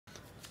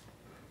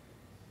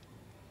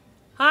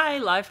Hi,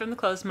 live from the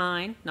clothes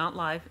mine. Not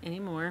live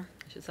anymore.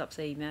 I should stop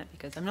saying that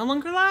because I'm no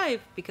longer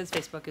live because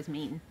Facebook is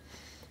mean.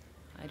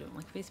 I don't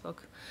like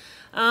Facebook.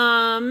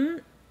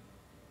 But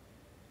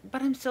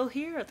I'm still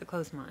here at the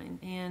clothes mine,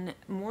 and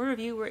more of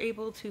you were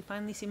able to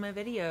finally see my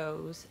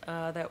videos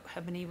that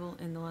have been able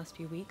in the last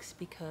few weeks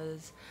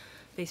because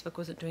Facebook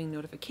wasn't doing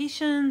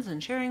notifications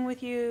and sharing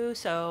with you.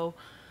 So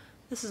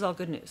this is all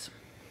good news.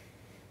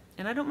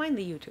 And I don't mind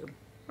the YouTube.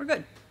 We're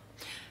good.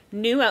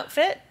 New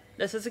outfit.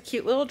 This is a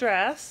cute little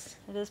dress.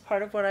 It is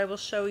part of what I will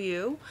show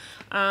you.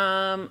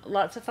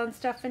 Lots of fun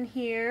stuff in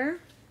here.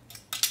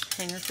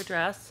 Hanger for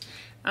dress.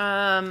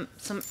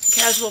 Some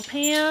casual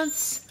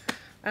pants.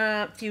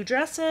 A few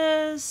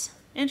dresses.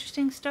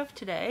 Interesting stuff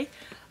today.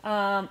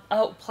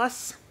 Oh,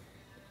 plus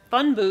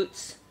fun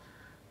boots.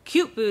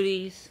 Cute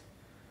booties.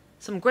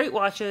 Some great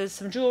watches.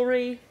 Some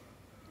jewelry.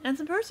 And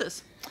some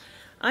purses.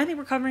 I think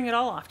we're covering it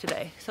all off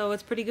today, so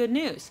it's pretty good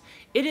news.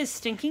 It is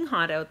stinking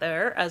hot out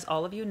there, as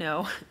all of you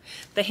know.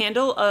 The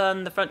handle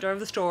on the front door of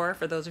the store,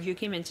 for those of you who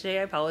came in today,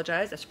 I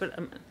apologize. I should put,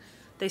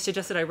 they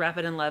suggested I wrap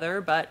it in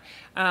leather, but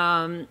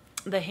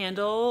the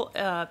handle,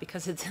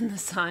 because it's in the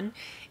sun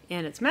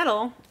and it's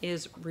metal,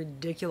 is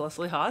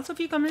ridiculously hot. So if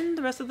you come in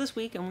the rest of this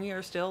week and we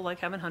are still like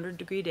having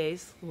 100-degree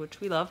days,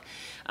 which we love,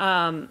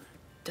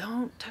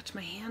 don't touch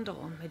my handle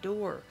on my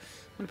door.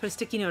 I'm gonna put a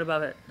sticky note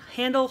above it.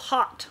 Handle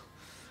hot.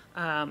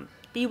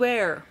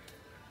 Beware.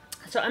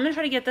 So I'm going to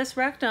try to get this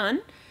rack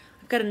done.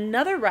 I've got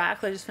another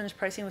rack that I just finished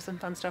pricing with some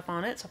fun stuff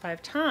on it. So if I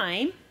have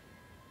time,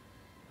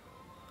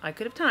 I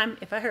could have time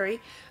if I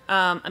hurry.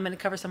 I'm going to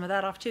cover some of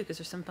that off too because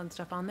there's some fun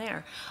stuff on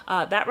there.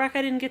 That rack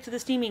I didn't get to the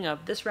steaming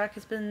of. This rack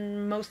has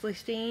been mostly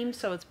steamed,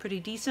 so it's pretty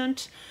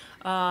decent.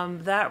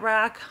 That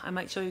rack, I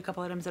might show you a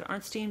couple items that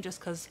aren't steamed just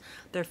because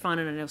they're fun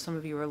and I know some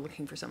of you are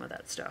looking for some of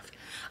that stuff.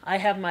 I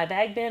have my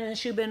bag bin and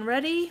shoe bin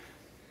ready.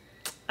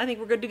 I think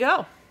we're good to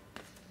go.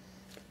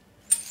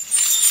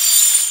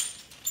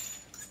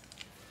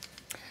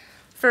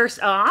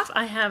 First off,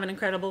 I have an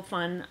incredible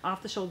fun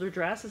off-the-shoulder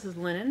dress. This is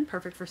linen,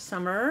 perfect for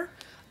summer.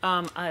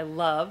 I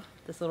love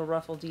this little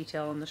ruffle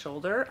detail on the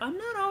shoulder. I'm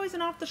not always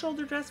an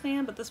off-the-shoulder dress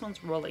fan, but this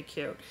one's really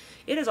cute.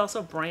 It is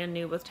also brand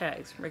new with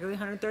tags. Regularly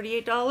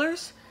 $138,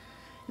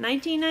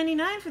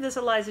 $19.99 for this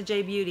Eliza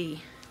J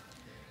Beauty.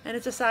 And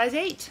it's a size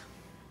 8.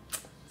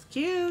 It's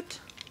cute.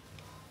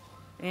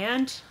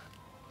 And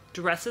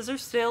dresses are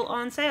still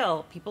on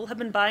sale. People have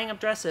been buying up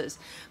dresses.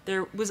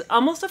 There was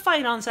almost a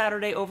fight on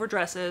Saturday over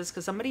dresses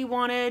because somebody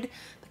wanted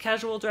the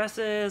casual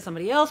dresses,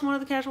 somebody else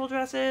wanted the casual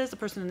dresses. The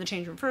person in the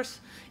change room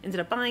first ended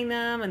up buying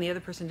them and the other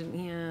person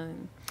didn't. Yeah.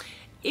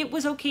 It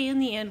was okay in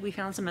the end. We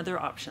found some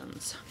other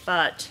options.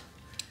 But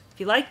if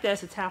you like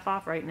this, it's half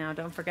off right now.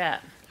 Don't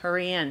forget.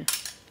 Hurry in.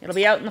 It'll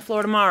be out on the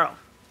floor tomorrow.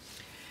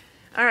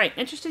 All right,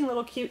 interesting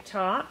little cute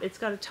top. It's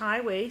got a tie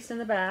waist in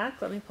the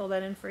back. Let me pull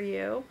that in for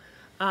you.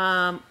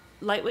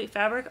 Lightweight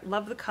fabric,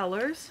 love the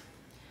colors.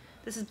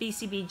 This is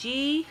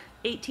BCBG,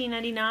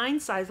 $18.99,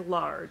 size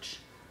large.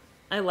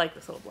 I like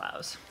this little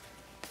blouse.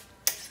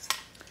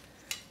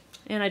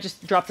 And I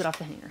just dropped it off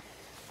the hanger.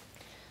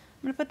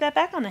 I'm gonna put that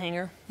back on the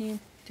hanger. You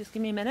just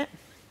give me a minute.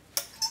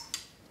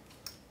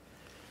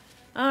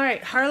 All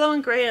right, Harlow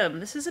and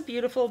Graham. This is a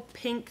beautiful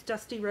pink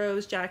dusty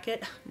rose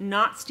jacket,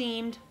 not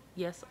steamed.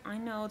 Yes, I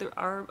know there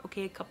are,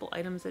 okay, a couple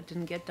items that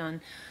didn't get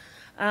done.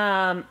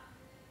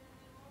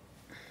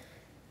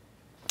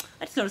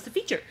 I just noticed the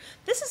feature.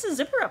 This is a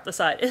zipper up the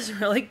side. It's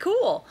really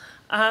cool.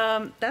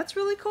 That's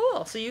really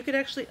cool. So you could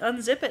actually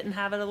unzip it and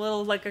have it a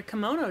little like a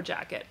kimono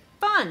jacket.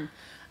 Fun.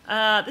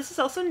 This is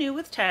also new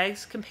with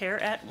tags.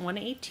 Compare at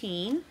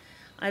 $118.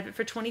 I have it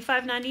for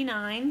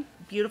 $25.99.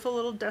 Beautiful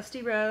little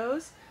dusty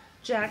rose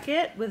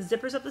jacket with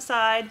zippers up the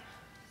side.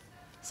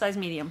 Size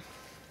medium.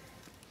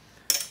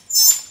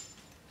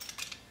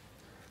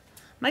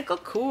 Michael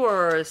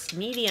Kors,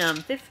 medium,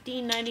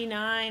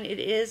 $15.99. It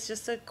is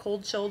just a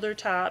cold shoulder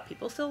top.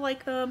 People still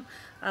like them.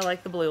 I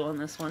like the blue on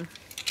this one.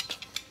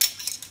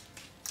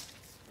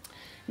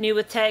 New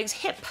with tags,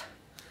 hip.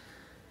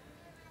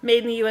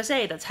 Made in the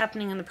USA. That's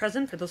happening in the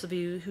present for those of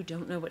you who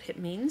don't know what hip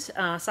means.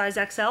 Size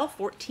XL,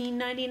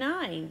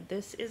 $14.99.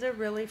 This is a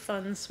really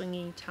fun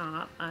swingy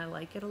top. I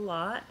like it a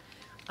lot.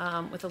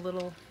 With a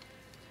little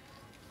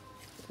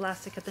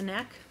elastic at the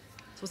neck.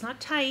 So it's not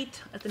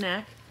tight at the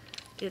neck.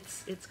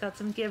 It's got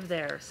some give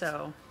there,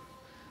 so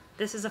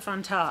this is a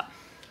fun top.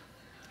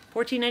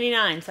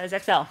 $14.99, size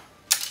XL.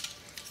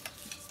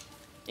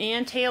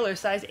 And Taylor,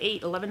 size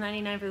 8,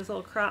 $11.99 for this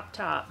little crop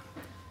top.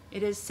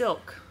 It is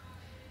silk,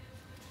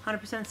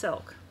 100%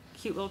 silk.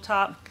 Cute little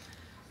top.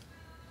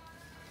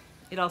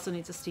 It also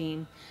needs a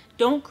steam.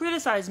 Don't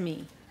criticize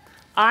me.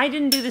 I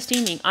didn't do the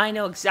steaming. I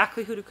know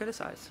exactly who to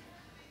criticize.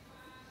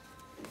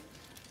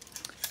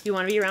 You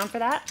want to be around for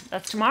that?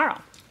 That's tomorrow.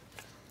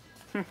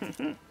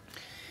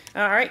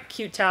 All right,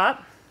 cute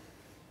top.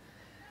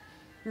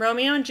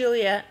 Romeo and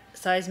Juliet,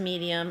 size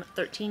medium,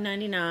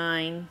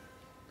 $13.99.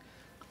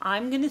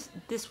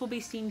 This will be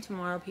steamed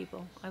tomorrow,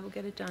 people. I will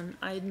get it done.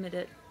 I admit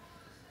it.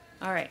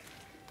 All right.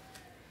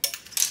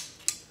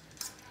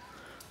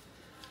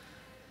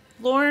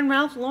 Lauren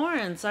Ralph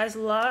Lauren, size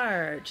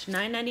large,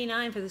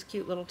 $9.99 for this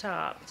cute little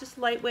top. Just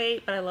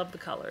lightweight, but I love the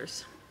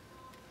colors.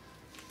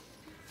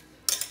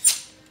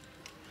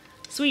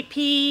 Sweet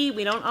Pea,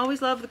 we don't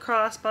always love the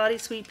crossbody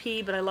Sweet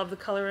Pea, but I love the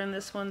color in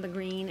this one. The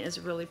green is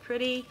really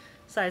pretty.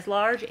 Size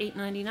large,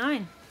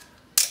 $8.99.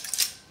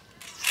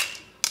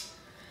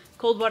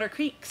 Coldwater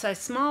Creek, size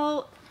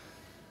small,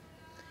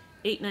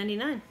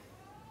 $8.99.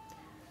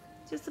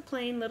 Just a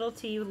plain little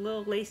tee with a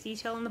little lace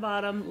detail on the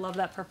bottom. Love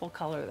that purple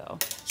color though.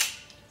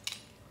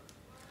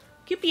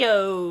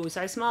 Cupio,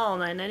 size small,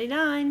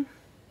 $9.99.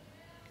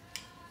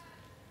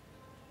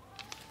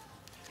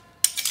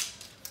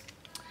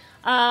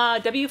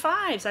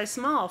 W5, size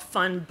small,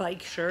 fun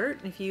bike shirt.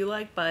 If you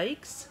like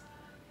bikes,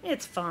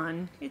 it's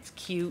fun, it's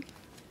cute.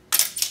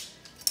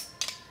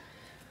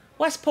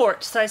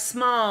 Westport, size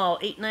small,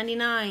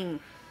 $8.99.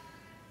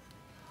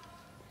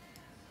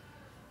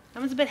 That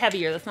one's a bit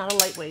heavier. That's not a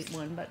lightweight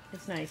one, but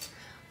it's nice.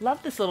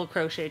 Love this little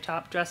crochet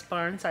top. Dress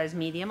Barn, size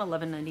medium,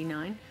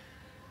 $11.99.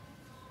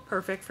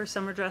 Perfect for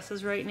summer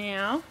dresses right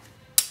now.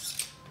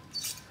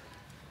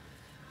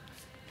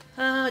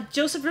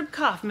 Joseph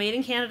Ribkoff, Made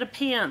in Canada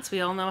pants. We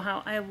all know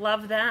how I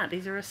love that.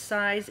 These are a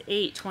size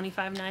 8,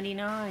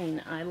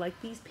 $25.99. I like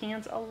these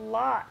pants a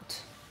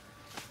lot.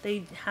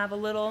 They have a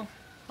little,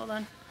 hold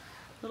on,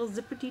 little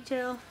zipper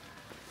detail.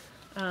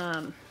 These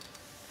are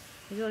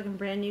like in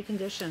brand new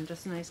condition.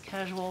 Just a nice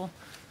casual,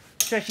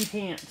 stretchy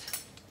pant.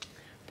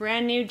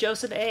 Brand new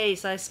Joseph A,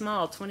 size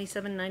small,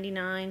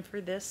 $27.99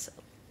 for this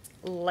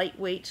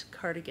lightweight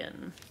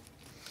cardigan.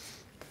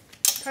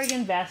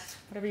 Cardigan vest,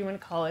 whatever you want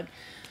to call it.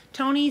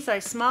 Tony,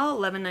 size small,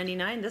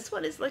 $11.99. This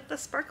one is like the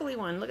sparkly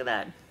one. Look at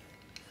that.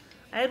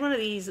 I had one of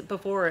these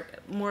before,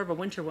 more of a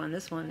winter one.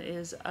 This one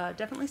is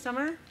definitely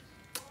summer.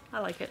 I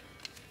like it.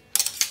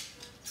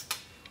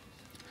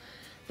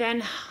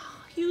 Then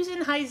Hughes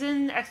and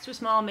Heisen, extra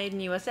small, made in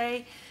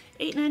USA,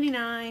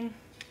 $8.99.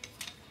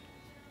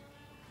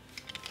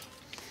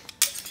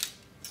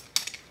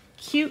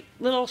 Cute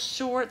little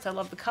shorts. I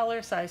love the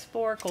color. Size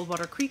 4,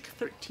 Coldwater Creek,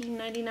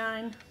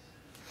 $13.99.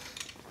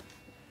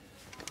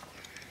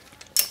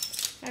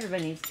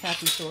 Everybody needs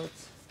khaki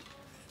shorts.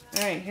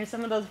 Alright, here's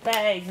some of those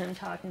bags I'm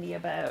talking to you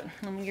about.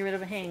 Let me get rid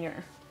of a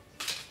hanger.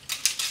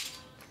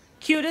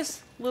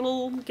 Cutest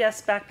little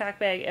Guess backpack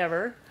bag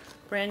ever.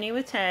 Brand new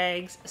with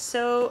tags.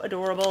 So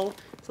adorable.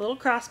 It's a little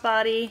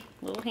crossbody,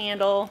 little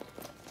handle.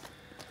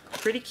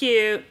 Pretty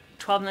cute.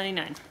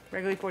 $12.99.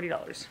 Regularly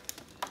 $40.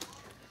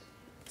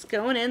 It's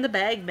going in the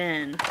bag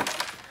bin.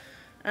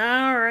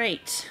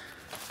 Alright.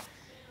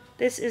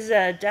 This is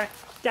a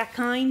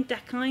Dakine,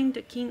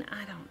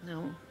 I don't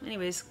know.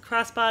 Anyways,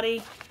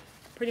 crossbody,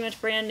 pretty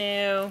much brand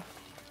new,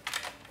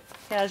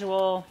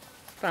 casual,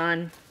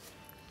 fun.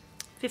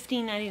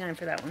 $15.99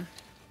 for that one.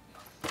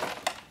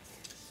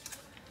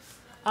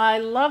 I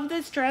love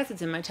this dress.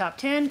 It's in my top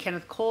 10.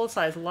 Kenneth Cole,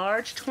 size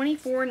large,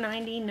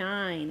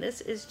 $24.99.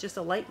 This is just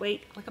a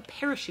lightweight, like a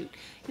parachute.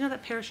 You know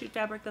that parachute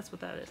fabric? That's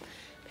what that is.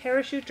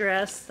 Parachute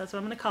dress. That's what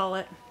I'm going to call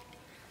it.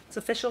 It's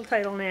official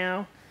title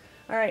now.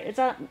 Alright, it's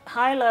on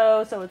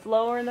high-low, so it's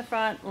lower in the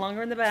front,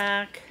 longer in the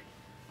back.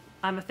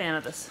 I'm a fan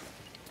of this.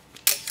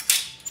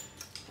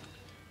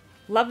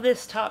 Love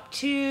this top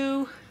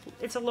too.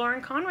 It's a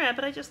Lauren Conrad,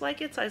 but I just like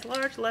it. Size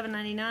large,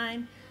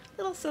 $11.99.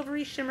 Little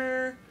silvery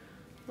shimmer,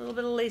 a little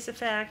bit of lace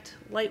effect,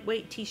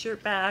 lightweight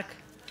t-shirt back.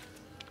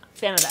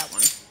 Fan of that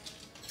one.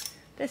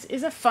 This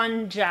is a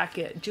fun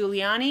jacket.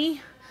 Giuliani,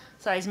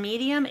 size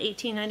medium,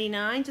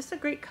 $18.99. Just a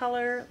great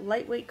color,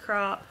 lightweight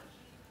crop,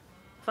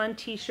 fun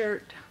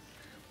t-shirt.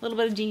 A little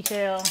bit of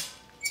detail.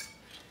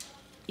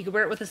 You can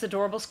wear it with this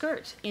adorable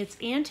skirt. It's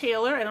Ann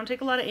Taylor. I don't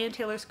take a lot of Ann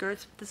Taylor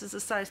skirts. This is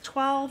a size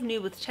 12,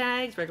 new with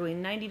tags, regularly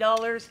 $90.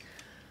 $15,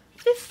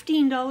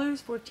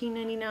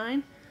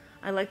 $14.99.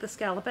 I like the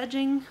scallop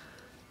edging.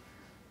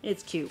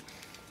 It's cute.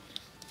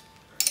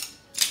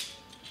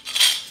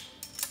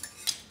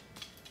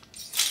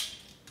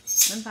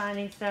 I'm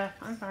finding stuff.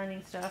 I'm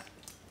finding stuff.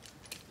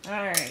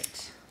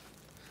 Alright.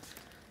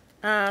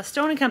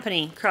 Stone &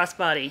 Company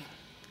crossbody.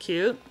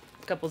 Cute.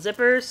 Couple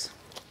zippers,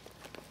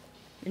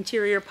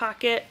 interior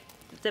pocket,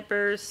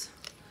 zippers,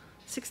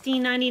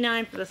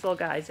 $16.99 for this little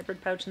guy. Zippered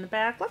pouch in the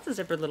back, lots of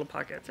zippered little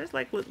pockets. There's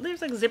like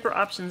zipper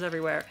options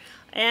everywhere,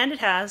 and it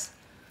has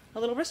a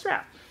little wrist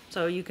wrap,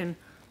 so you can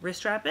wrist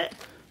strap it,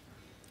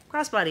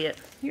 crossbody it,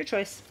 your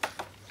choice.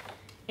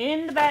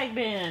 In the bag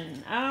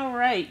bin. All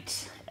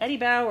right, Eddie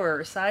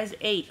Bauer, size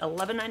 8,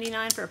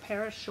 $11.99 for a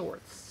pair of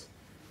shorts.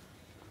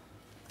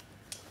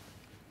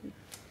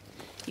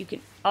 You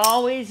can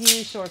always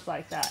use shorts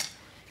like that.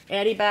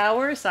 Eddie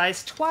Bauer,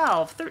 size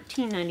 12,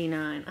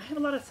 $13.99. I have a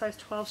lot of size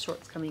 12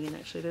 shorts coming in,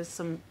 actually. There's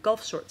some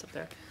golf shorts up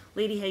there.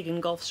 Lady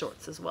Hagen golf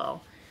shorts as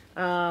well.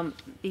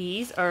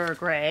 These are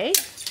gray.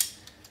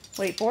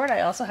 Wakeboard, I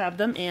also have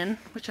them in,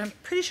 which I'm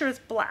pretty sure is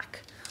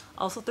black.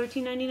 Also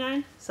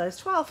 $13.99, size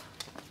 12.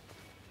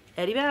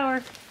 Eddie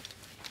Bauer.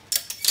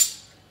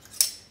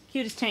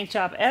 Cutest tank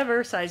top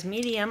ever, size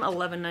medium,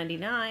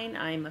 $11.99.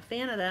 I'm a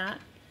fan of that.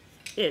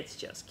 It's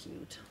just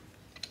cute.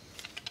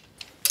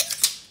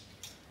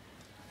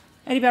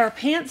 Eddie Bauer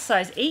pants,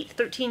 size 8,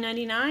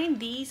 $13.99.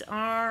 These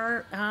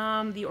are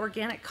the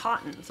organic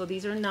cotton. So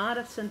these are not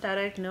a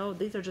synthetic. No,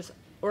 these are just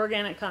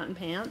organic cotton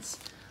pants.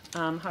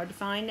 Hard to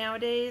find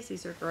nowadays.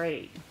 These are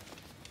great.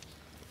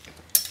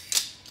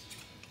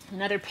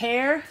 Another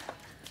pair,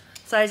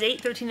 size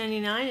 8,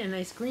 $13.99, a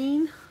nice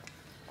green.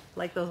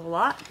 Like those a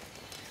lot.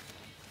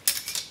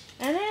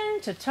 And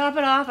then to top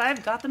it off,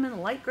 I've got them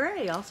in light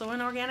gray, also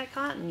in organic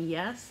cotton.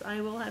 Yes,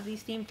 I will have these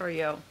steamed for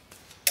you.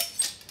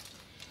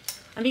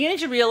 I'm beginning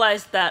to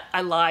realize that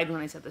I lied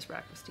when I said this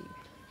rack was steamed.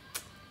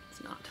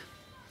 It's not.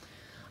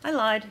 I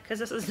lied because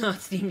this is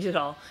not steamed at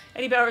all.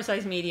 Eddie Bauer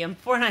size medium,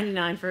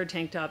 $4.99 for a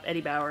tank top.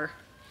 Eddie Bauer.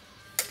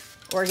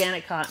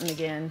 Organic cotton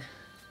again.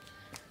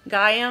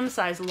 Gaiam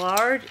size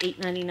large,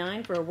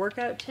 $8.99 for a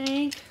workout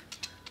tank.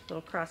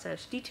 Little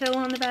cross-hatch detail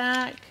on the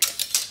back.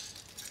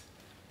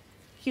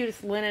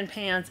 Cutest linen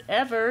pants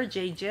ever.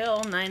 J.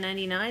 Jill,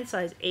 $9.99,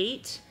 size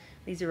 8.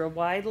 These are a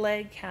wide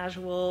leg,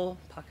 casual,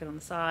 pocket on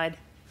the side.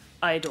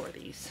 I adore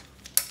these.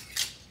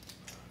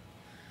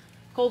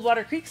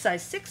 Coldwater Creek,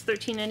 size 6,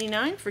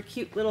 $13.99 for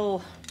cute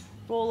little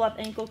roll-up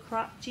ankle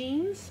crop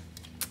jeans.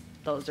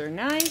 Those are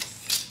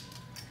nice.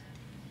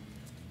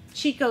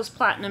 Chico's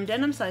Platinum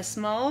Denim, size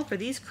small for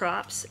these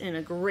crops in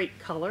a great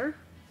color.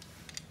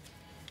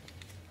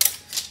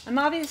 I'm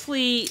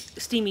obviously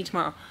steaming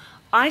tomorrow.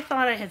 I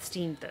thought I had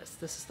steamed this.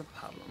 This is the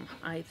problem.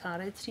 I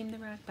thought I'd steamed the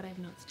rack, but I have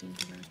not steamed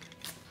the rack.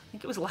 I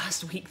think it was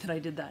last week that I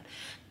did that.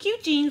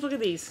 Cute jeans, look at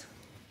these.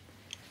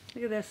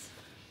 Look at this.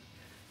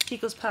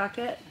 Chico's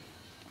pocket.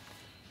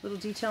 Little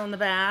detail in the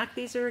back.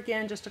 These are,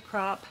 again, just a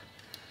crop.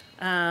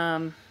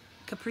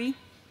 Capri.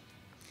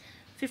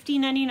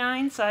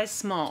 $15.99, size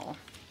small.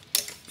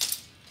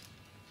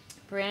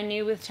 Brand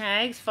new with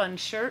tags. Fun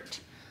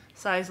shirt.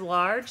 Size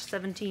large,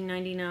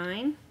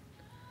 $17.99.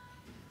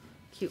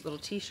 Cute little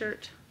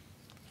t-shirt.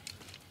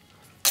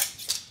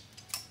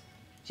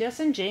 Jess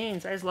and Jane,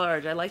 size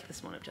large. I like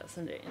this one of Jess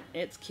and Jane.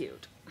 It's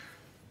cute.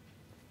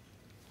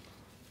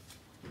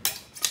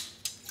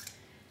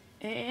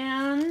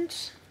 And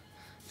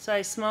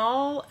size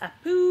small,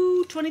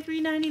 Apu,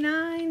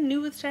 $23.99,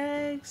 new with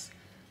tags.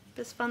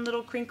 This fun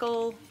little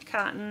crinkle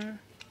cotton,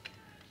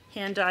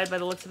 hand dyed by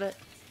the looks of it.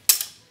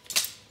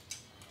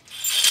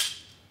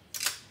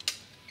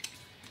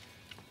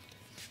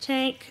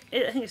 Tank,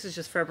 I think this is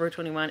just Forever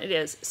 21. It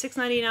is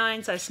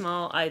 $6.99, size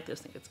small. I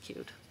just think it's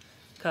cute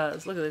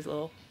because look at these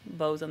little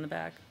bows on the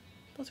back.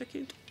 Those are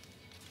cute.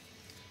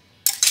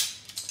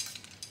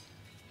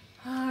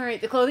 Alright,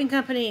 The Clothing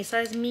Company,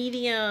 size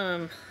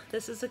medium.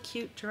 This is a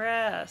cute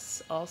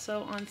dress.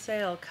 Also on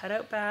sale.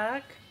 Cutout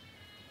back.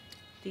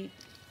 Deep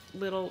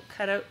little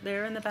cutout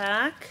there in the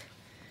back.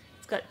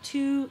 It's got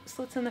 2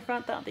 slits in the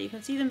front that you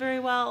can see them very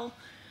well.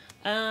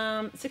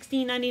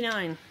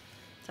 $16.99.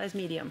 Size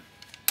medium.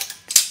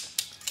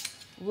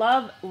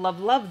 Love, love,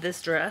 love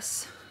this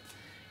dress.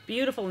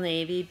 Beautiful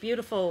navy.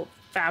 Beautiful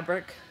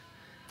fabric.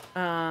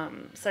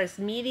 Size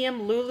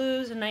medium.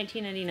 Lulu's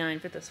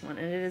 $19.99 for this one.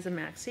 And it is a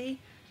maxi.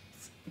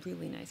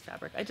 Really nice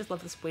fabric. I just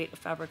love this weight of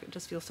fabric. It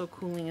just feels so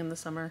cooling in the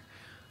summer.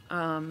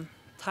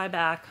 Tie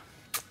back.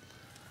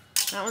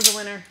 That one's a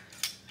winner.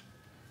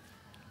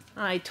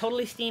 I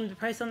totally steamed the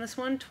price on this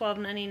one.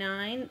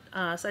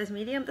 $12.99. Size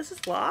medium. This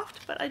is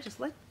loft, but I just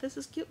like this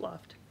is cute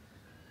loft.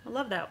 I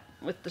love that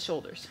with the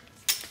shoulders.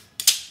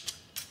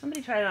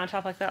 Somebody tried it on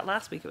top like that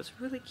last week. It was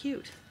really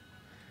cute.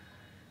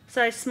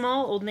 Size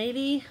small, Old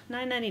Navy,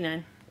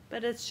 $9.99.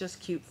 But it's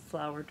just cute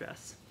flower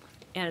dress.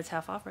 And it's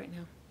half off right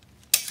now.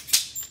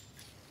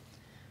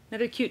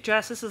 Another cute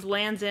dress. This is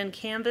Land's End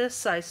Canvas,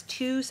 size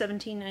 2,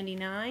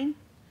 $17.99.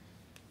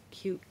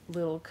 Cute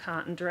little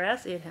cotton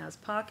dress. It has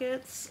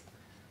pockets.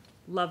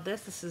 Love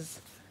this. This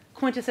is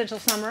quintessential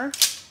summer.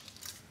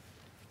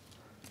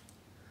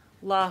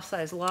 Loft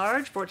size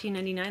large,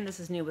 $14.99. This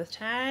is new with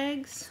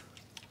tags.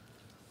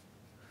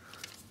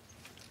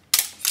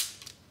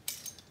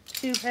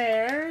 2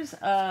 pairs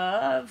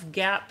of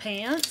Gap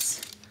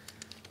pants,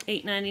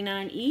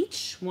 $8.99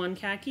 each. 1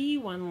 khaki,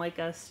 1 like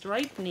a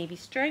stripe, navy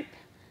stripe.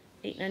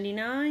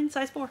 $8.99,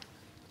 size 4.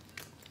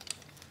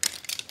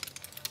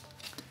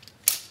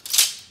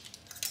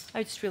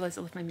 I just realized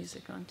I left my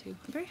music on too.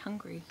 I'm very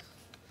hungry.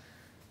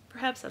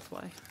 Perhaps that's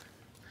why.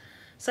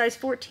 Size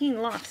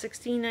 14 loft,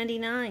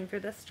 $16.99 for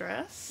this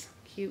dress.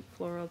 Cute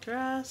floral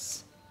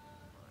dress.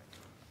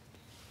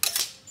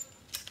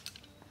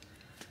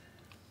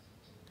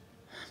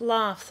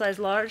 Loft size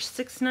large,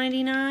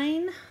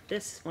 $6.99.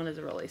 This one is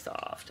really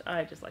soft.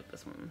 I just like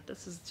this one.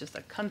 This is just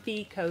a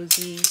comfy,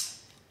 cozy.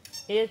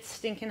 It's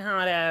stinking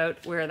hot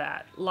out. Wear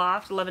that.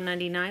 Loft,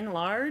 $11.99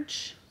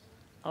 large.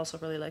 Also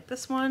really like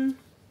this one.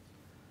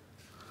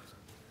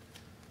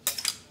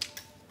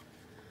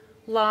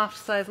 Loft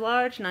size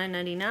large,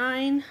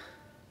 $9.99.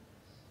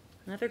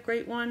 Another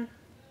great one.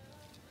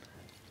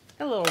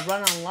 Got a little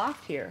run on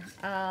Loft here.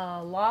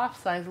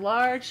 Loft size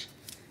large,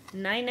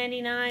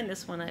 $9.99.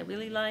 This one I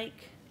really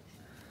like.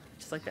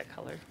 Just like that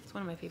color. It's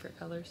one of my favorite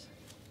colors.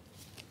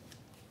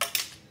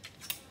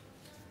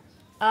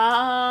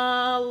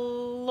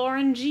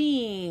 Lauren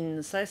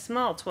jeans, size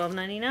small,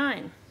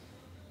 $12.99.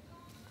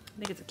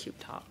 think it's a cute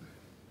top.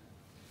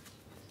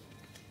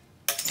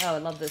 Oh, I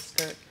love this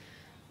skirt.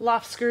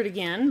 Loft skirt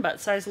again,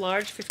 but size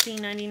large,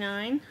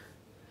 $15.99.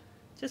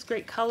 Just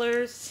great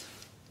colors.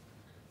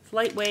 It's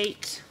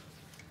lightweight.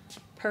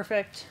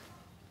 Perfect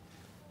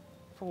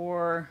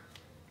for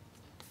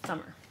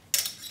summer.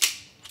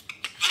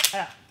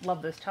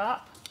 Love this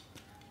top.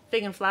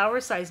 Fig and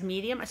Flowers, size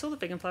medium. I sold the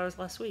Fig and Flowers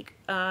last week.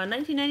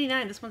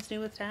 $19.99. This one's new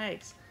with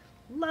tags.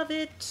 Love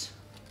it.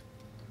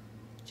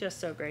 Just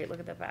so great. Look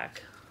at the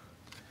back.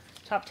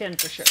 Top 10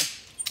 for sure.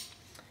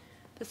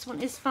 This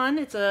one is fun.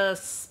 It's a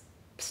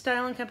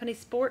Style & Company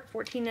Sport,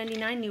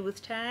 $14.99, new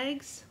with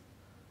tags.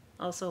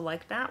 Also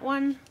like that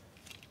one.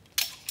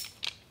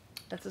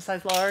 That's a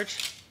size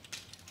large.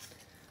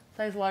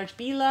 Size large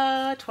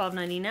Bila,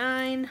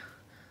 $12.99.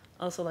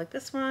 Also like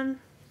this one.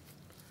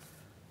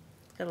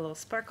 It's got a little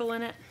sparkle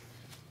in it.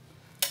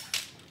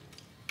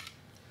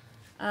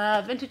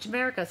 Vintage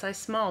America, size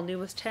small, new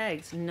with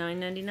tags,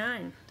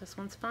 $9.99. This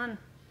one's fun.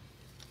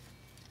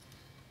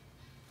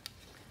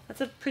 That's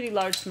a pretty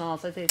large small,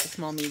 so I'd say it's a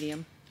small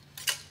medium.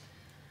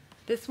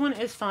 This one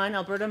is fun.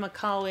 Alberta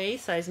Macaulay,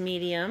 size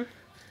medium,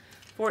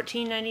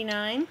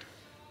 $14.99.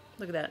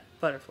 Look at that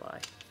butterfly.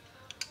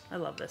 I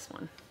love this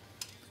one.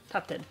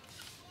 Top 10.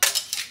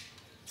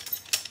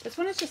 This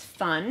one is just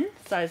fun.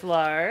 Size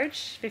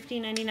large,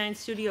 $15.99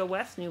 Studio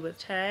West, new with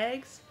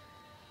tags.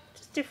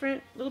 Just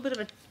different, a little bit of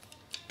a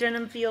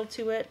denim feel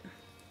to it.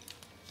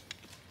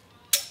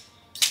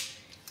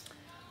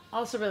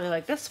 Also really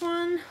like this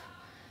one.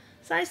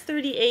 Size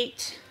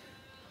 38.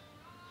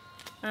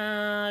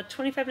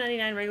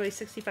 $25.99, regularly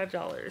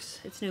 $65.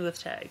 It's new with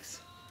tags.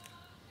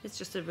 It's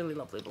just a really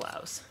lovely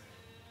blouse.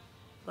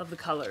 Love the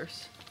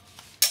colors.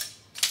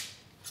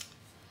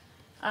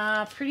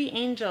 Pretty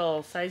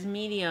Angel, size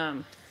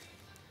medium.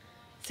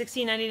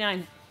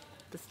 $16.99.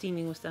 The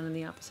steaming was done in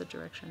the opposite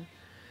direction.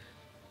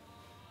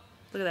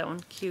 Look at that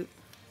one, cute.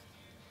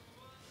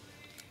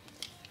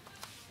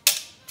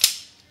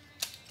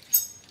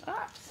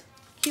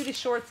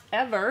 Cutest shorts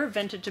ever,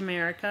 Vintage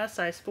America,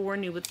 size 4,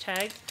 new with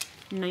tags,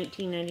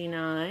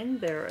 $19.99.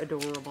 They're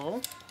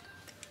adorable.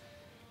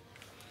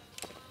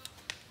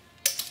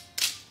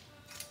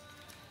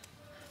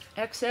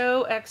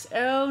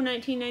 XOXO,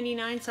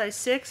 $19.99, size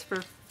 6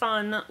 for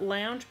fun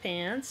lounge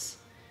pants.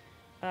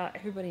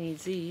 Everybody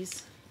needs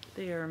these.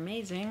 They are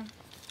amazing.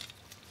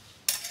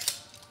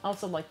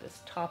 Also like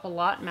this top a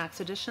lot, Max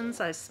Edition,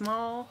 size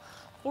small,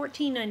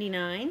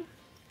 $14.99.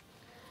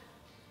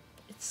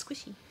 It's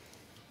squishy.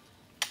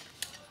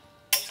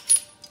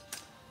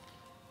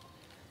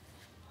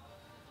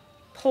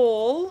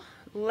 Pole,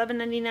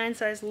 $11.99,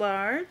 size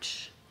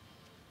large.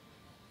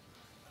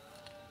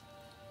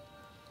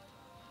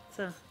 It's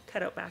a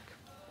cutout back.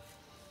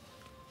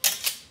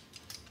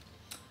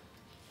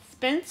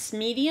 Spence,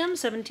 medium,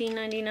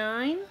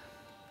 $17.99.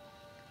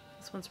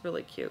 This one's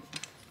really cute.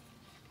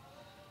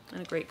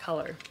 And a great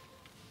color.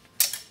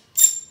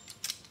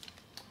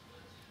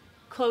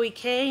 Chloe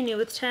K, new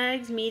with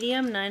tags,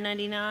 medium,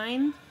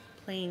 $9.99.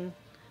 Plain,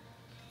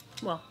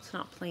 well, it's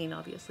not plain,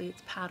 obviously,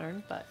 it's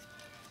patterned, but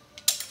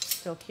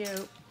still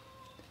cute.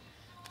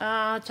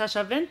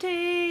 Tasha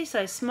Vente,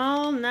 size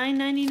small,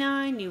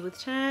 $9.99, new with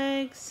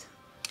tags.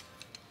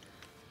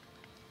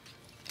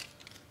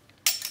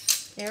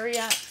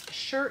 Area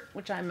shirt,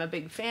 which I'm a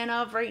big fan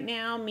of right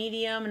now,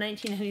 medium,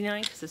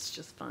 $19.99, because it's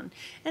just fun.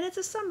 And it's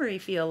a summery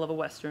feel of a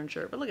Western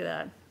shirt, but look at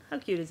that. How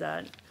cute is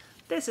that?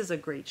 This is a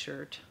great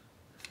shirt.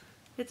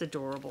 It's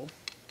adorable.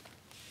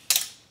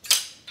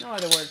 No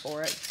other word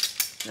for it.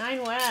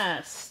 Nine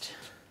West.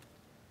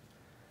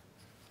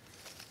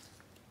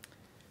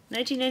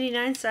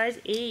 $19.99, size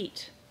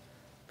 8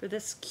 for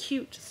this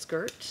cute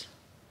skirt.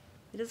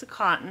 It is a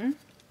cotton,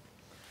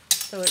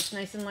 so it's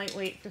nice and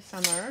lightweight for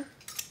summer.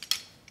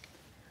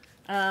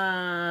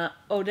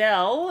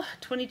 Odell,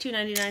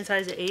 $22.99,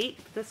 size 8.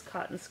 This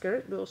cotton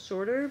skirt, a little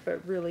shorter,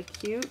 but really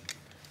cute.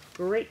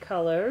 Great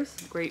colors,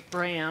 great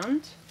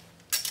brand.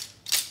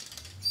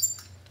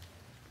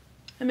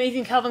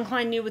 Amazing Calvin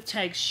Klein new with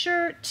tag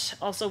shirt.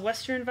 Also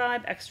Western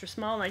vibe, extra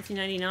small,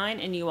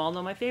 $19.99. And you all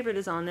know my favorite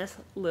is on this.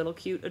 Little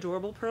cute,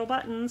 adorable pearl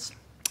buttons.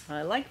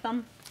 I like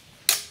them.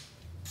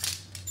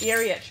 The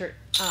Ariat shirt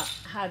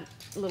had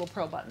little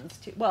pearl buttons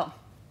too. Well,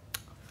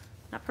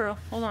 not pearl.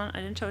 Hold on,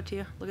 I didn't show it to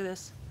you. Look at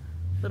this.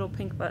 Little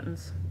pink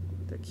buttons.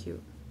 They're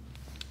cute.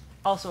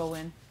 Also a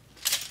win.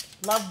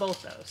 Love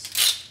both those.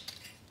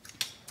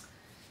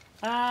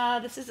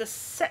 This is a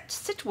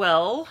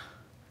Sitwell.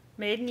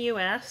 Made in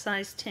U.S.,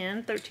 size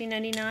 10,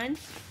 $13.99.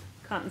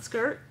 Cotton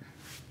skirt.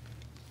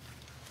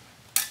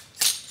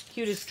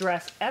 Cutest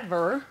dress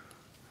ever.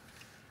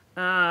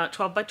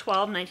 12 by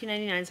 12,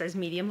 $19.99, size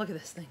medium. Look at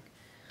this thing.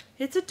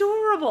 It's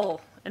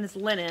adorable. And it's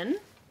linen.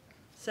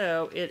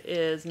 So it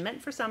is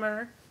meant for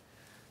summer.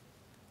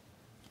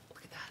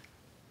 Look at that.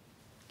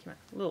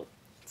 Come on.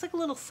 It's like a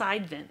little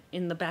side vent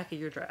in the back of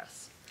your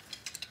dress.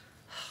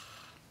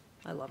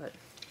 I love it.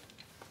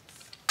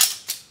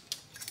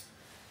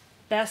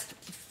 Best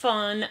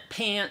fun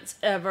pants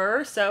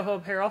ever. Soho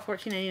Apparel,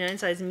 $14.99,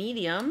 size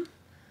medium.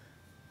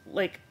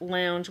 Like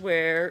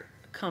loungewear,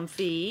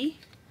 comfy.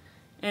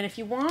 And if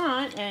you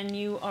want and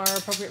you are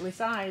appropriately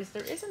sized,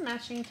 there is a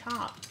matching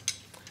top,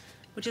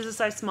 which is a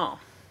size small.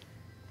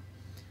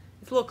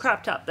 It's a little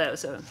crop top though,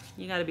 so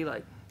you gotta be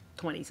like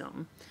 20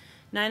 something.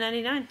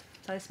 $9.99,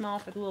 size small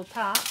for the little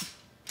top,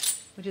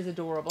 which is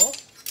adorable.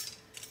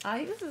 I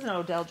think this is an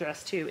Odell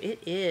dress too.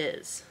 It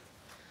is.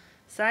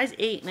 Size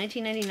 8,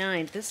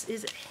 $19.99. This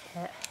is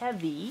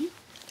heavy,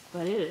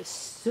 but it is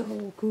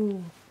so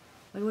cool.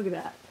 Like, look at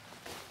that.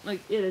 Like,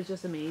 it is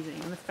just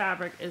amazing. And the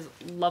fabric is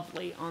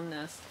lovely on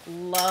this.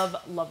 Love,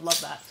 love,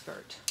 love that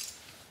skirt.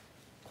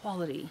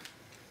 Quality,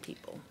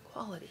 people.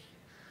 Quality.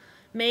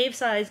 Maeve,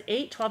 size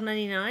 8,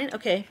 $12.99.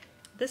 Okay,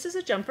 this is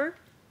a jumper.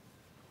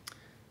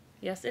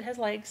 Yes, it has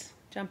legs.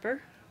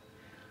 Jumper.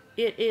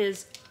 It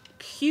is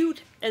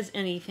cute as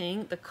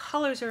anything. The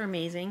colors are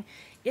amazing.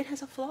 It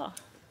has a flaw.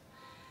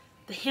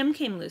 The hem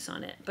came loose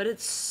on it, but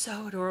it's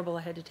so adorable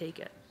I had to take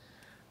it.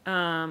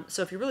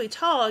 So if you're really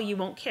tall, you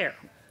won't care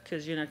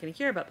because you're not going to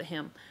care about the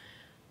hem.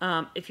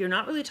 If you're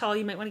not really tall,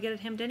 you might want to get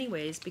it hemmed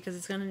anyways because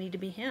it's going to need to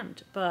be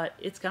hemmed. But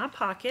it's got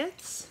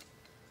pockets.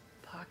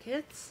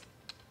 Pockets.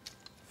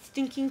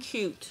 Stinking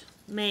cute.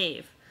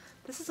 Maeve.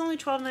 This is only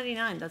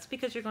 $12.99. That's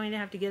because you're going to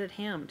have to get it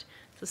hemmed.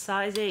 It's a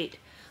size 8.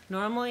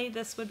 Normally,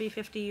 this would be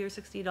 $50 or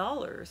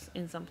 $60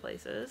 in some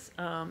places.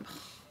 Come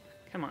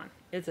on.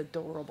 It's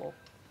adorable.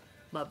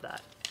 Love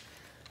that.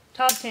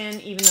 Top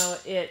 10, even though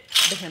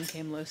the hem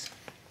came loose.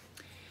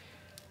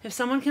 If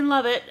someone can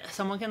love it,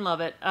 someone can love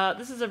it.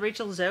 This is a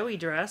Rachel Zoe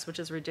dress, which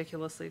is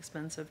ridiculously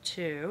expensive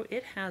too.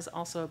 It has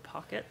also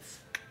pockets.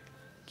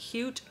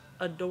 Cute,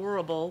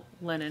 adorable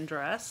linen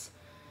dress.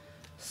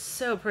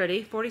 So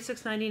pretty.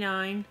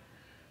 $46.99.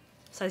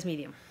 Size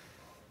medium.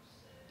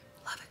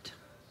 Love it.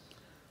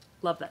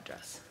 Love that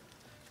dress.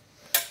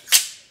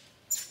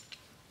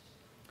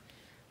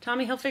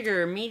 Tommy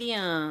Hilfiger,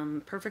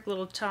 medium. Perfect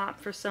little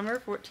top for summer,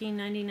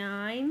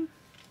 $14.99.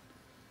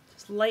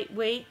 Just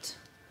lightweight.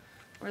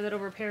 Wear that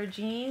over a pair of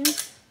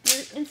jeans.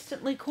 You're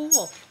instantly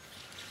cool.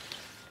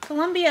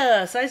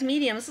 Columbia, size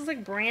medium. This is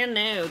like brand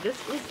new. This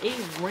is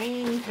a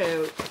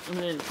raincoat. I'm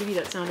going to give you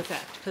that sound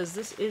effect because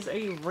this is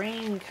a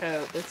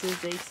raincoat. This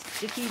is a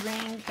sticky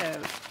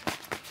raincoat.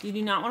 You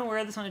do not want to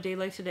wear this on a day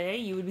like today.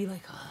 You would be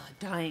like, oh,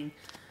 dying.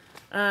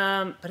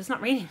 But it's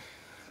not raining,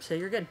 so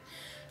you're good.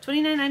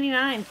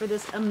 $29.99 for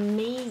this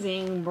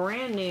amazing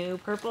brand new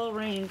purple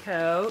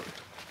raincoat.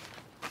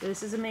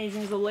 This is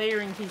amazing. It's a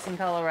layering piece in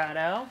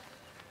Colorado.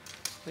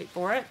 Wait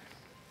for it.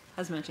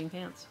 Has matching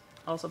pants.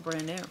 Also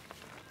brand new.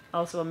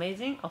 Also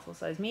amazing. Also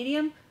size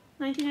medium.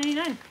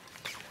 $19.99.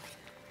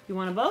 You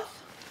want them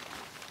both?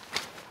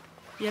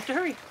 You have to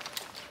hurry.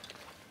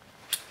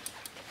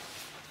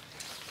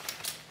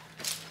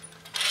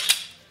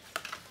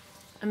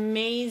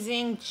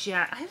 Amazing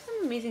jacket. I have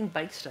some amazing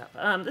bike stuff.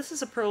 This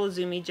is a Pearl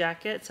Izumi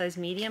jacket, size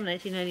medium,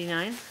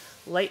 $19.99.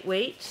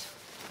 Lightweight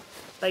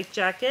bike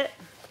jacket.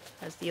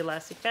 Has the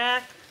elastic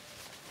back.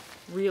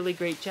 Really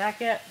great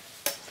jacket.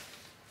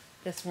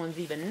 This one's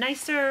even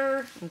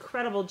nicer.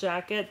 Incredible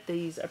jacket.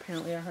 These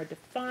apparently are hard to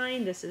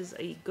find. This is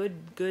a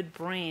good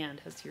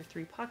brand. Has your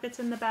 3 pockets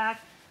in the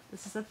back.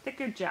 This is a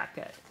thicker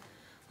jacket.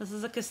 This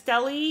is a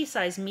Castelli,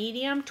 size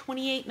medium,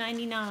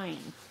 $28.99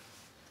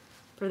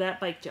 for that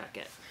bike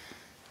jacket.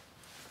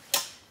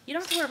 You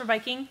don't have to wear it for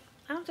biking.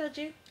 I don't judge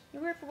you. You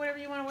wear it for whatever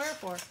you want to wear it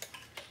for.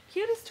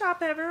 Cutest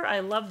top ever. I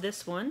love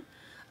this one.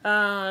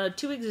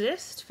 To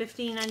exist,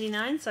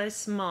 $15.99, size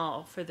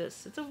small for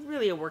this. It's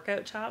really a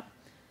workout top.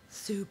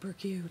 Super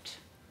cute.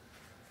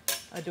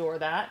 Adore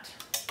that.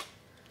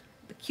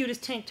 The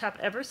cutest tank top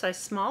ever, size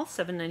small,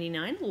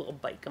 $7.99. A little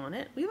bike on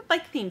it. We have a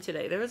bike theme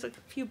today. There was a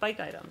few bike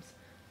items.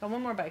 Got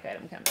one more bike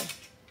item coming.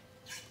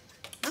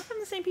 Not from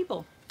the same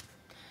people.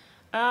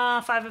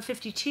 5 of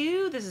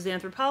 52. This is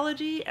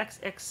Anthropologie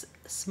XX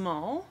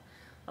small,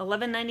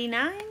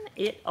 $11.99.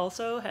 It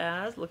also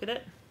has, look at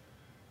it,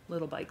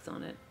 little bikes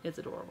on it. It's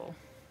adorable.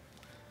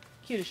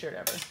 Cutest shirt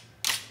ever.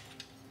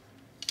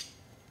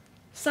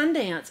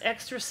 Sundance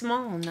extra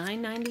small,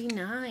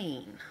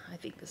 $9.99. I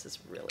think this is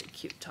really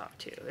cute top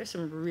too. There's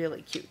some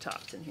really cute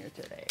tops in here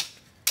today.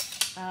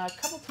 A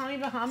couple Tommy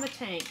Bahama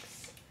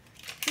tanks.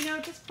 You know,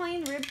 just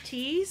plain ribbed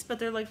tees, but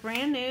they're like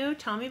brand new.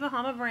 Tommy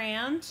Bahama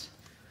brand.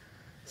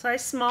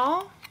 Size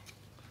small,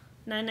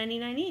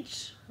 $9.99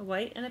 each. A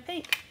white and a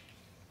pink.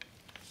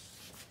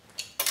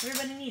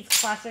 Everybody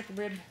needs classic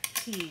rib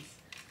tees.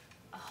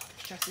 Oh,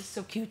 this dress is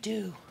so cute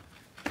too.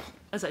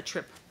 As I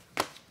trip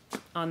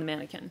on the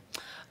mannequin.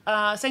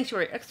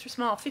 Sanctuary, extra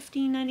small,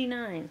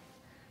 $15.99.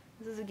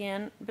 This is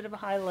again a bit of a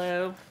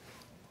high-low.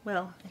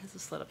 Well, it has a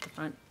slit up the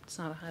front. It's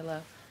not a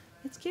high-low.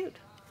 It's cute.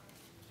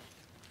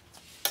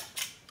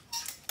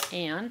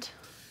 And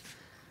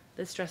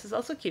this dress is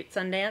also cute.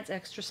 Sundance,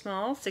 extra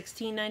small,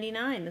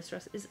 $16.99. This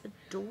dress is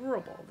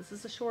adorable. This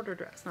is a shorter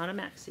dress, not a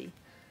maxi.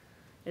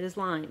 It is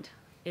lined.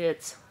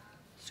 It's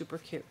super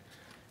cute.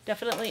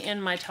 Definitely in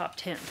my top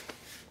 10.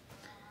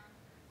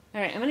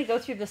 All right, I'm going to go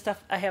through the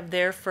stuff I have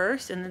there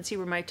first and then see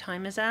where my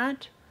time is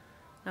at.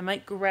 I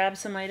might grab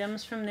some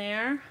items from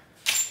there.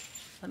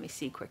 Let me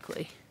see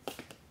quickly.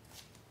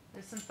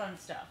 There's some fun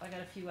stuff. I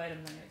got a few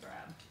items I'm going to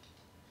grab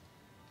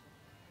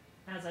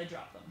as I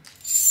drop them.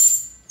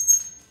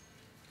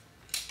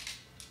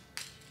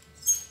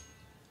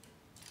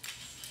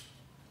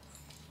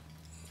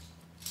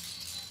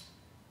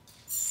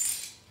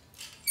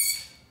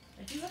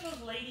 I do have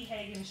those Lady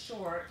Hagen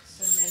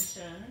shorts I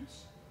mentioned.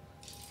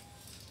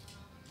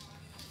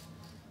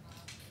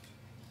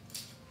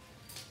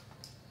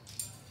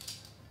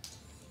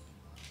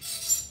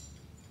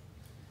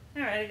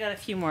 Alright, I got a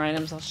few more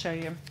items I'll show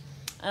you.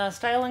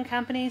 Style &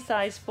 Company,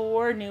 size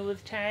 4, new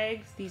with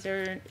tags. These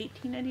are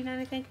 $18.99,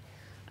 I think.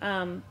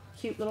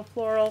 Cute little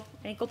floral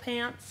ankle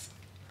pants.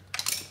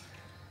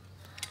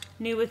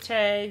 New with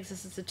tags.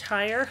 This is a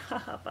tire.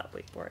 But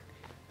wait for it.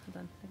 Hold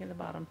on, look at the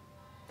bottom.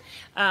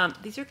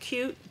 These are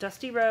cute.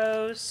 Dusty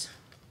Rose.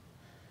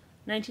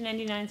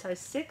 $19.99, size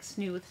 6,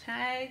 new with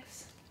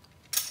tags.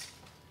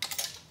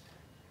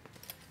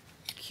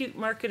 Cute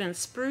Market and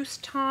Spruce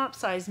top,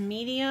 size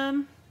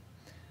medium.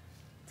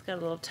 It's got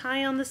a little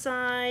tie on the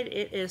side.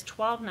 It is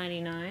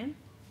 $12.99.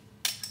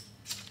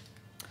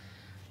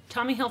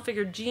 Tommy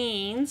Hilfiger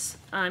jeans.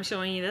 I'm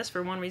showing you this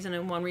for one reason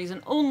and one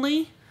reason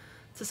only.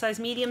 It's a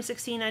size medium,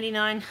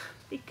 $16.99,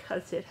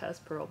 because it has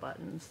pearl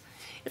buttons.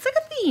 It's like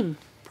a theme,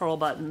 pearl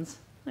buttons.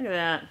 Look at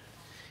that.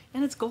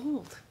 And it's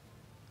gold.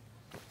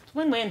 It's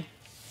win-win.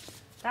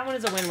 That one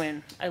is a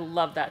win-win. I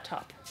love that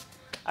top.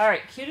 All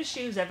right, cutest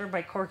shoes ever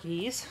by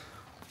Corky's.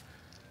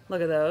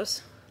 Look at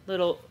those.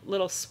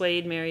 Little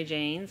suede Mary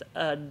Janes.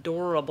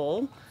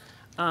 Adorable.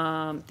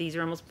 These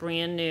are almost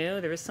brand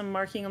new. There is some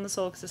marking on the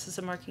sole because this is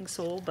a marking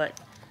sole, but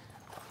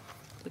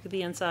look at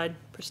the inside.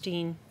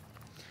 Pristine.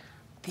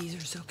 These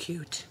are so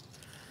cute.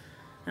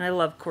 And I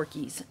love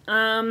Corky's.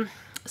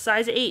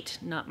 Size 8.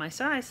 Not my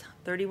size.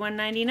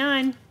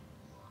 $31.99.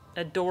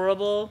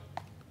 Adorable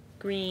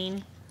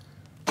green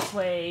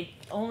suede.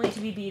 Only to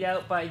be beat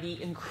out by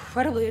the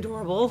incredibly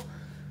adorable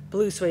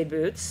blue suede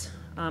boots.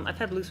 I've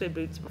had blue suede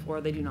boots before.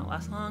 They do not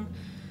last long.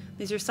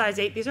 These are size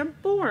 8. These are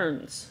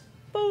Borns.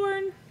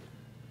 Born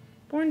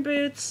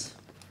boots.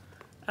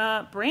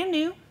 Brand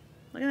new.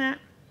 Look at that.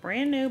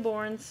 Brand new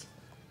Borns.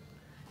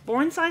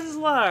 Born size is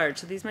large,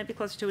 so these might be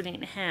closer to an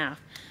 8.5.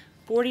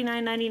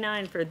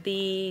 $49.99 for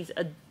these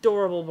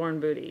adorable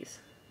Born booties.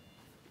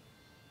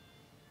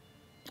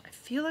 I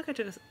feel like I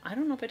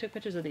don't know if I took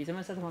pictures of these. I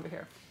must have them over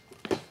here.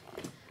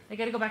 I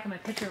gotta go back in my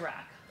picture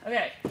rack.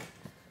 Okay.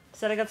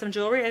 Said I got some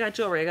jewelry. I got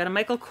jewelry. I got a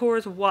Michael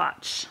Kors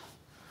watch.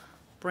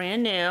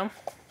 Brand new.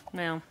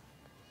 Now,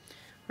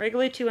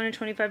 regularly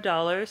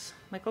 $225.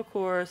 Michael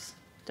Kors.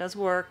 Does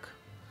work.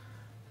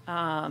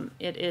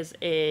 It is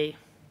a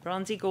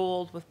bronzy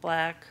gold with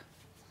black.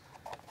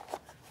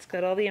 It's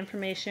got all the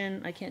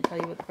information. I can't tell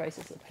you what the price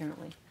is,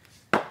 apparently.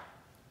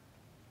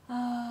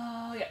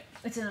 Oh, yeah.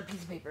 It's in a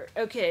piece of paper.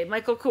 Okay,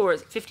 Michael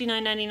Kors.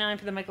 $59.99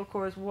 for the Michael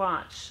Kors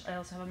watch. I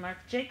also have a Marc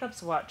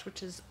Jacobs watch,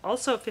 which is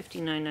also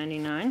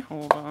 $59.99.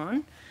 Hold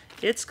on.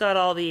 It's got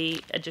all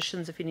the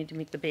additions if you need to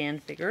make the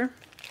band bigger.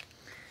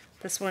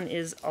 This one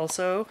is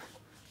also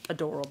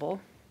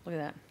adorable. Look at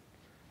that.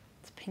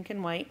 It's pink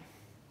and white.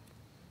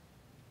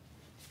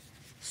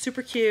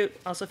 Super cute.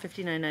 Also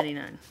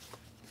 $59.99.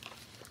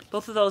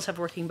 Both of those have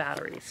working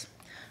batteries.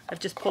 I've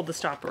just pulled the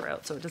stopper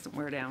out so it doesn't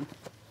wear down.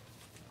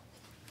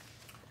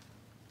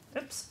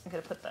 Oops, I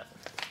gotta put that.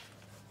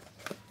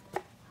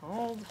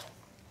 Hold.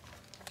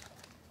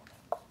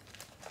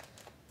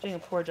 Doing a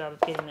poor job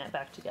of getting that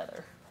back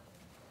together.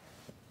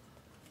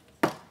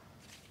 I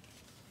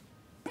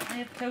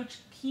have Coach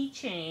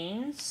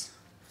keychains.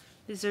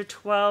 These are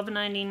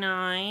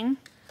 $12.99.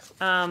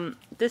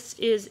 This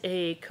is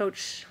a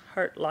Coach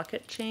heart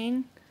locket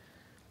chain.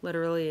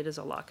 Literally, it is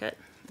a locket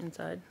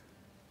inside.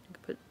 You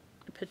can put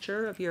a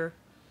picture of your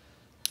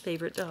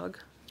favorite dog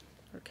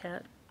or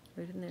cat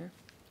right in there.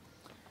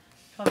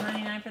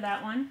 $12.99 for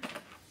that one.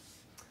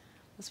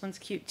 This one's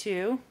cute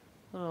too.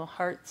 Little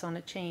hearts on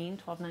a chain,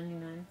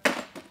 $12.99.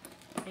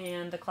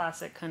 And the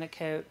classic kind of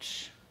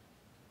Coach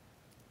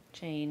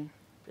chain,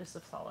 just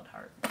a solid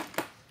heart.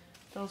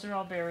 Those are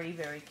all very,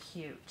 very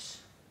cute.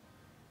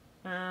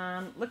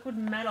 Liquid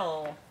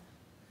metal.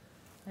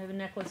 I have a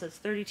necklace that's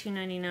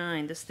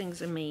 $32.99. This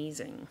thing's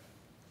amazing.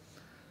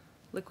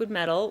 Liquid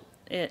metal.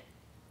 It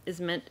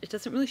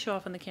doesn't really show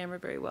off on the camera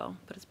very well,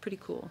 but it's pretty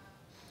cool.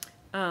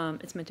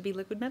 It's meant to be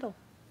liquid metal.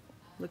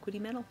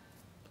 Liquidy metal.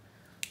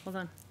 Hold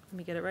on. Let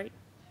me get it right.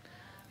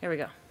 Here we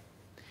go.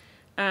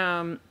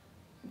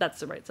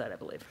 That's the right side, I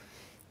believe.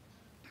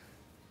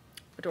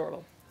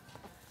 Adorable.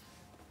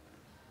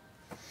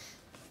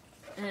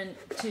 And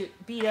to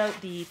beat out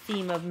the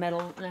theme of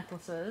metal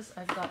necklaces,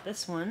 I've got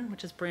this one,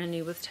 which is brand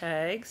new with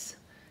tags.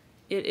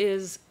 It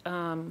is,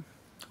 hold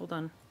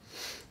on.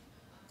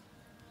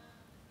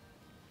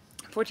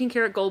 14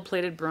 karat gold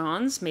plated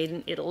bronze, made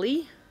in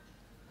Italy.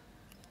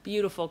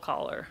 Beautiful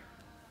collar.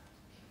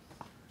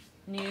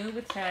 New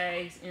with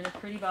tags in a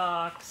pretty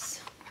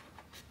box.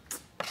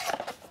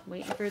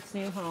 Waiting for its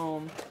new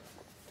home.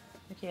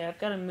 Okay, I've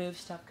got to move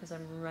stuff because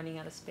I'm running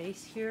out of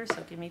space here,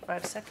 so give me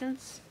 5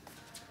 seconds.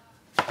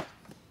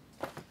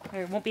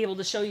 I won't be able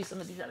to show you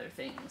some of these other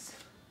things.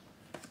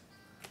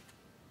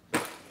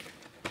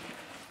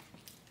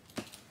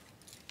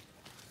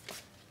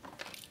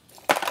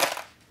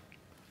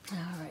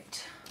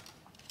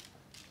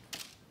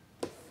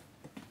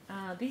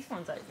 These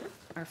ones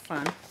are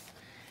fun.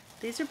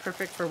 These are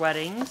perfect for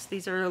weddings.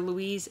 These are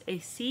Louise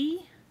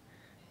AC.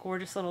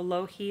 Gorgeous little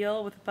low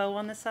heel with a bow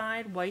on the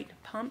side, white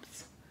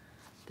pumps.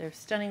 They're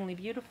stunningly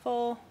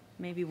beautiful,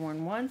 maybe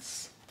worn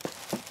once.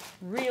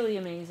 Really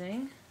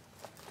amazing.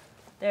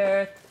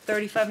 They're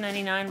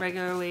 $35.99,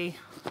 regularly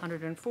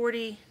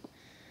 $140.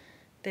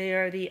 They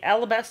are the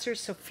Alabaster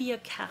Sophia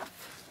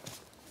Calf.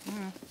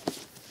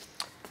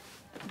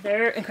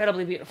 They're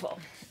incredibly beautiful.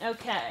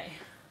 Okay.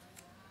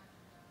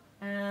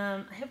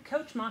 I have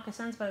Coach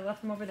moccasins, but I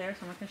left them over there, so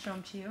I'm not going to show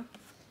them to you.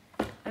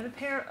 I have a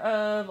pair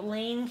of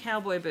Lane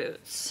cowboy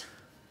boots.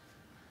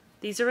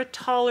 These are a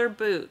taller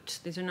boot.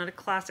 These are not a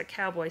classic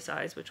cowboy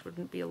size, which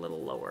wouldn't be a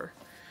little lower.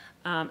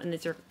 And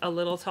these are a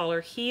little taller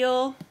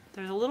heel.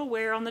 There's a little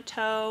wear on the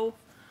toe.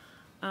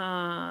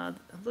 A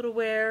little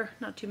wear,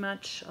 not too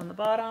much on the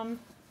bottom.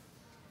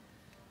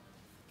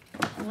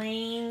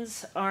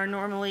 Lanes are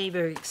normally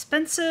very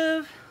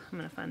expensive. I'm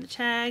going to find the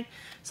tag.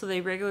 So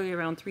they regularly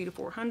around $300 to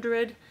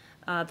 $400.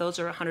 Those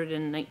are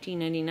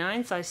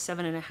 $119.99, size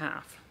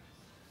 7.5.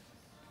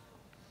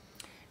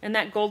 And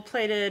that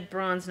gold-plated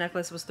bronze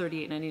necklace was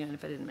 $38.99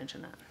 if I didn't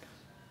mention that.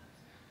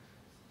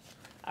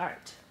 All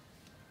right.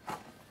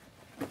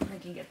 I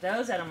can get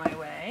those out of my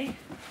way.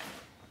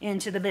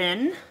 Into the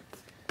bin.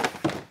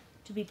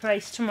 To be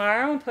priced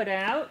tomorrow and put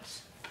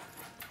out.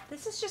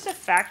 This is just a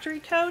factory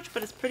Coach,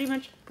 but it's pretty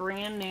much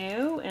brand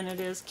new, and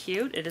it is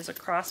cute. It is a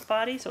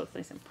crossbody, so it's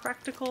nice and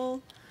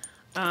practical.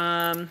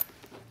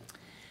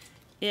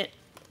 It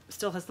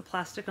still has the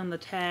plastic on the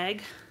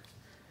tag.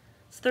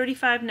 It's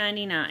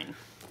 $35.99.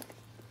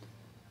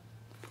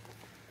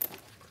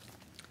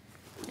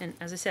 And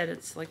as I said,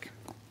 it's like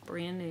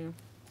brand new.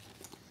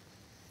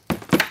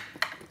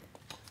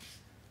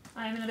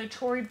 I have another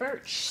Tory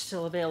Burch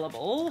still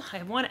available. I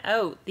have one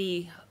out,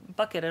 the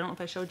bucket. I don't know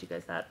if I showed you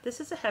guys that. This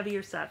is a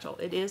heavier satchel.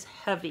 It is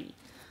heavy.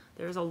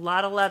 There's a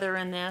lot of leather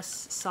in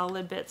this,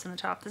 solid bits in the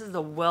top. This is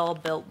a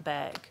well-built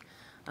bag.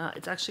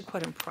 It's actually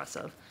quite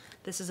impressive.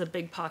 This is a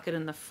big pocket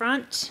in the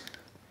front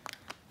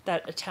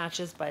that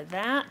attaches by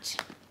that.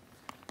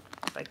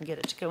 If I can get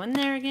it to go in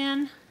there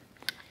again.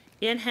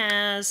 It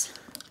has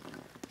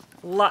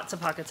lots of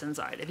pockets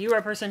inside. If you are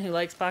a person who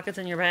likes pockets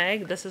in your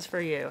bag, this is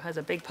for you. It has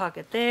a big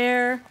pocket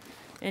there,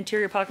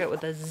 interior pocket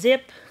with a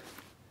zip,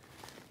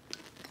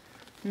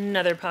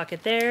 another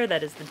pocket there.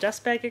 That is the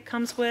dust bag it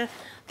comes with.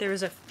 There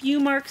is a few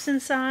marks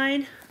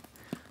inside,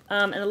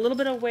 and a little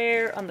bit of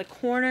wear on the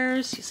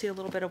corners. You see a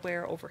little bit of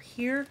wear over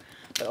here,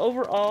 but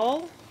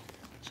overall, I'll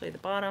show you the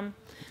bottom.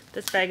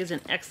 This bag is in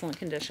excellent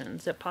condition.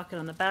 Zip pocket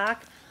on the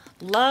back.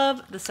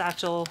 Love the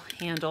satchel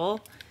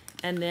handle,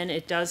 and then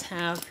it does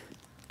have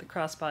the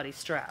crossbody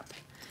strap.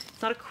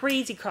 It's not a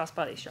crazy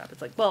crossbody strap.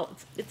 It's like, well,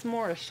 it's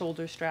more a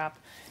shoulder strap.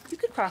 You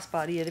could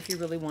crossbody it if you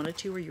really wanted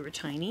to, or you were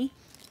tiny.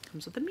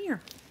 Comes with a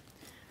mirror.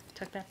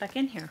 Tuck that back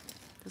in here.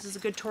 This is a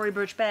good Tory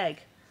Burch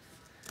bag.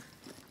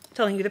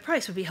 Telling you the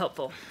price would be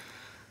helpful.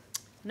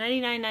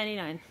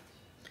 $99.99.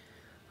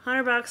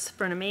 $100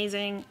 for an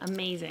amazing,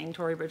 amazing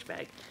Tory Burch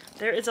bag.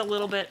 There is a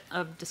little bit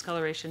of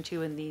discoloration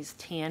too in these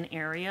tan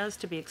areas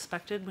to be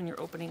expected when you're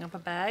opening up a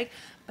bag,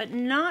 but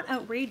not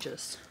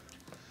outrageous.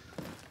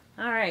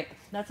 All right,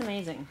 that's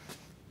amazing.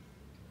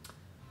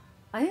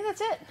 I think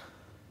that's it.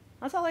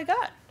 That's all I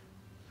got.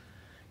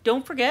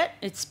 Don't forget,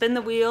 it's Spin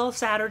the Wheel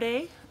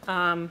Saturday,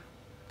 the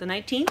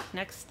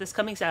 19th, this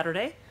coming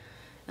Saturday.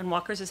 And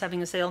Walker's is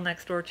having a sale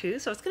next door too,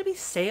 so it's going to be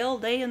sale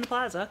day in the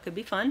plaza. Could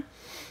be fun.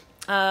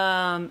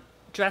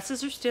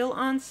 Dresses are still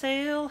on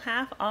sale,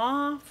 half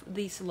off.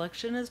 The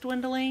selection is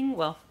dwindling.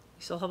 Well,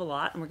 we still have a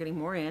lot, and we're getting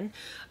more in.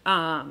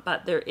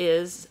 But there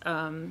is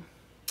the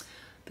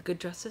good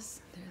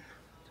dresses.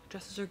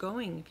 Dresses are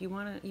going. If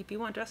you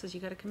want dresses, you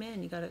got to come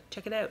in. You got to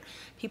check it out.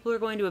 People are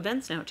going to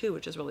events now too,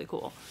 which is really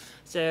cool.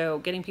 So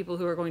getting people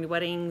who are going to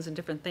weddings and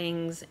different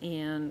things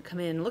and come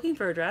in looking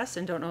for a dress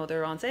and don't know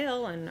they're on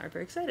sale and are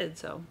very excited.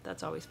 So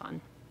that's always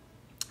fun.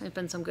 There've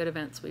been some good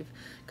events we've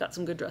got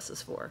some good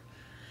dresses for.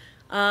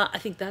 I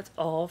think that's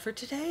all for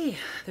today.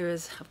 There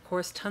is, of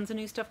course, tons of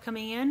new stuff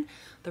coming in.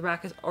 The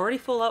rack is already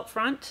full out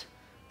front,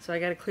 so I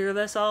got to clear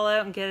this all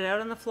out and get it out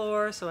on the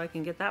floor so I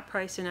can get that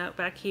pricing out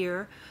back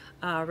here.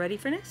 Ready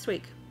for next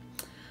week.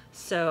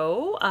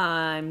 So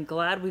I'm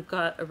glad we've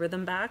got a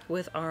rhythm back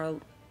with our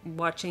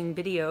watching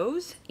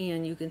videos,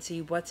 and you can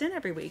see what's in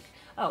every week.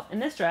 Oh,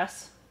 and this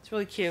dress, it's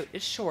really cute.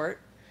 It's short,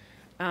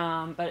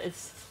 but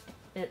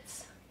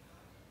it's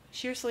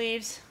sheer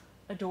sleeves,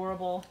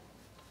 adorable.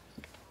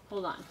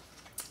 Hold on.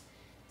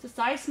 It's a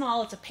size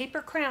small. It's a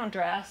paper crown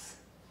dress.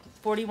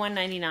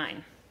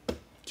 $41.99.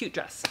 Cute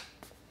dress.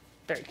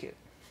 Very cute.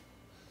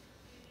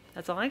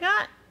 That's all I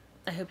got.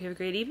 I hope you have a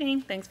great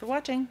evening. Thanks for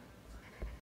watching.